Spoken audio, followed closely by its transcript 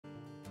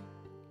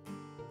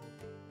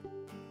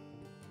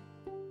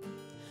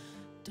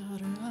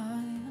Daughter,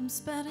 I am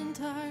spent and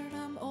tired,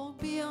 I'm old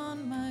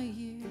beyond my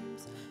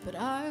years, but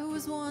I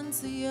was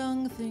once a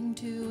young thing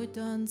to a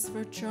dunce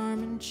for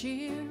charm and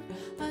cheer.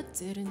 I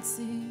didn't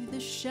see the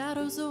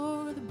shadows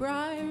or the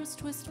briars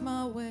twist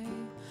my way.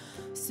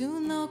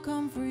 Soon they'll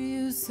come for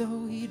you,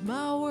 so heed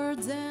my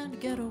words and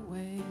get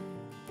away.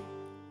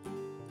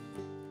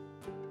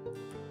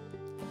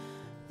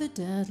 The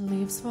dead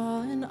leaves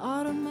fall in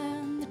autumn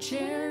and the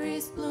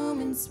cherries bloom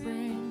in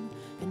spring.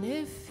 And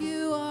if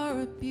you are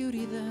a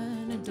beauty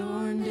then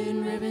adorned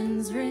in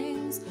ribbons,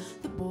 rings,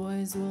 the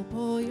boys will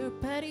pull your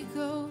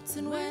petticoats,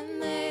 and when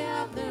they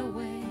have their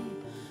way,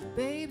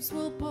 babes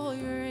will pull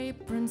your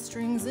apron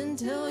strings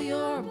until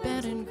you're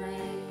bent in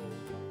gray.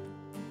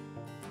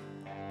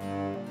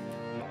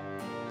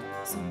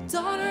 So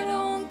daughter,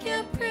 don't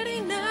get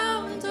pretty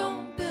now, and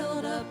don't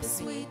build up a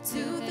sweet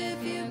tooth.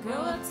 If you grow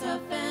up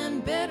tough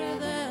and bitter,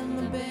 then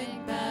the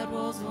big bad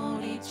wolves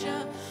won't eat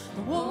ya.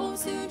 The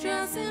wolves who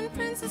dress in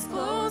princess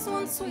clothes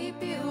won't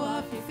sweep you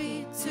off your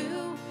feet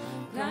too.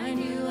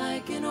 Grind you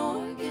like an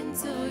organ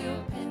till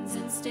your pins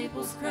and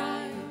staples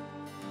cry.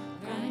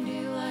 Grind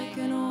you like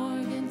an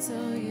organ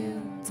till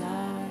you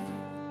die.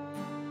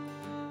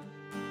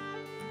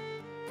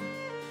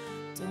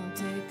 Don't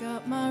take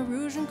up my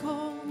rouge and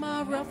kohl,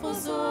 my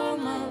ruffles or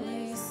my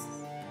lace.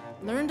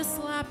 Learn to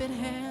slap at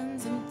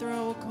hands and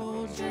throw a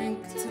cold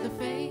drink to the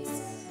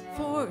face.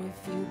 For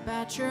if you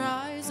bat your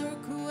eyes or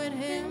coo at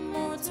him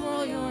or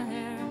twirl your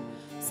hair,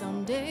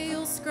 someday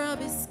you'll scrub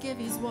his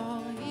skivvies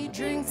while he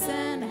drinks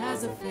and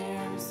has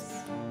affairs.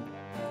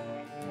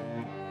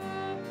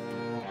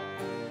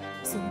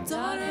 So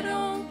daughter,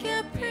 don't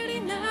get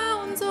pretty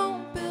now, and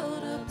don't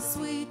build up a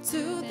sweet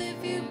tooth.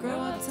 If you grow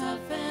up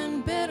tough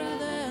and bitter,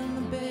 then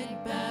the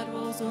big bad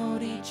wolves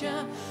won't eat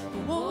ya. The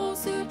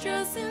wolves who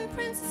dress in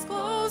princess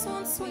clothes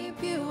won't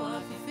sweep you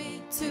off your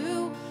feet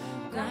too.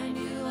 Grind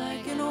you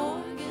like an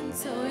organ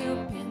till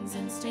your pins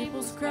and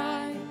staples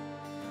cry.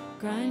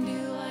 Grind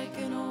you like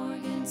an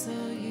organ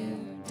till you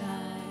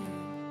die.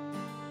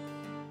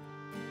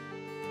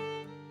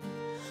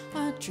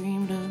 I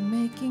dreamed of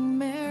making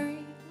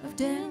merry, of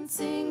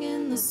dancing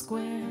in the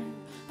square.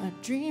 I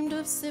dreamed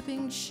of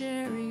sipping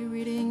sherry,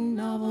 reading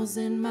novels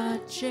in my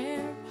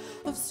chair,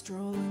 of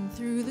strolling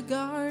through the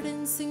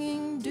garden,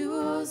 singing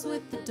duos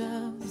with the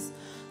doves.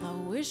 I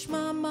wish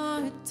my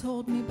ma had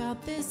told me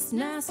about this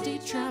nasty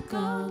trap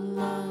called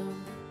love.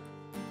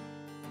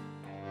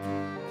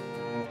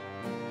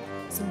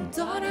 So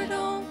daughter,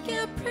 don't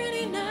get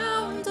pretty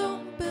now, and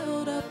don't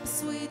build up a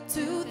sweet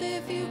tooth.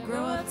 If you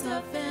grow up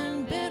tough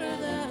and bitter,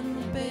 then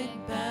the big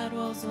bad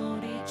wolves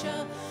won't eat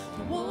ya.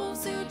 The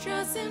wolves who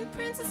dress in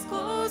princess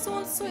clothes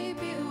won't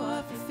sweep you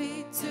off your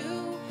feet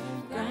too.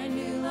 Grind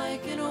you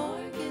like an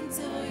organ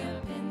till your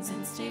pins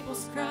and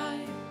staples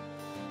cry.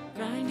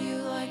 Grind you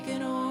like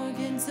an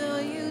organ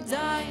till you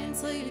die,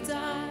 until you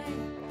die.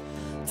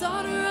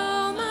 Daughter,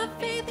 all my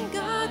faith in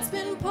God's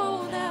been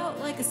pulled out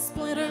like a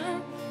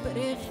splinter. But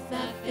if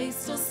that faith's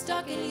still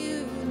stuck in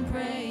you, then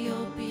pray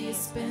you'll be a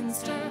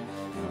spinster.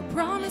 He'll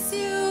promise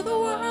you the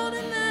world,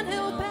 and then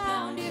he'll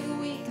pound you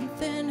weak and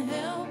thin.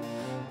 He'll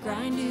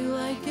grind you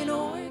like an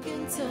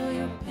organ till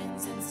your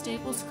pins and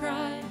staples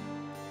cry.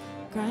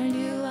 Grind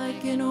you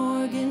like an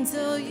organ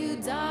till you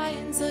die,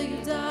 until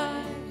you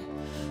die.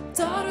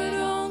 Daughter,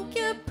 don't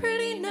get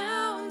pretty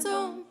now, and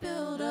don't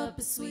build up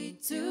a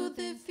sweet tooth.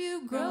 If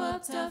you grow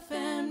up tough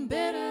and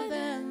bitter,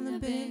 then the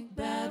big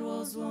bad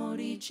wolves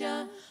won't eat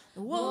ya.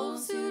 The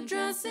wolves who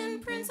dress in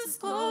princess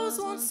clothes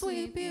won't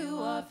sweep you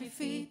off your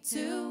feet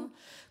too.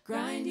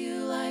 Grind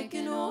you like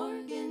an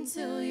organ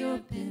till your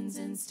pins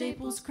and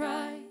staples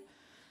cry.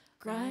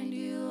 Grind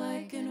you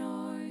like an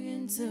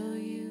organ till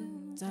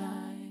you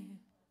die.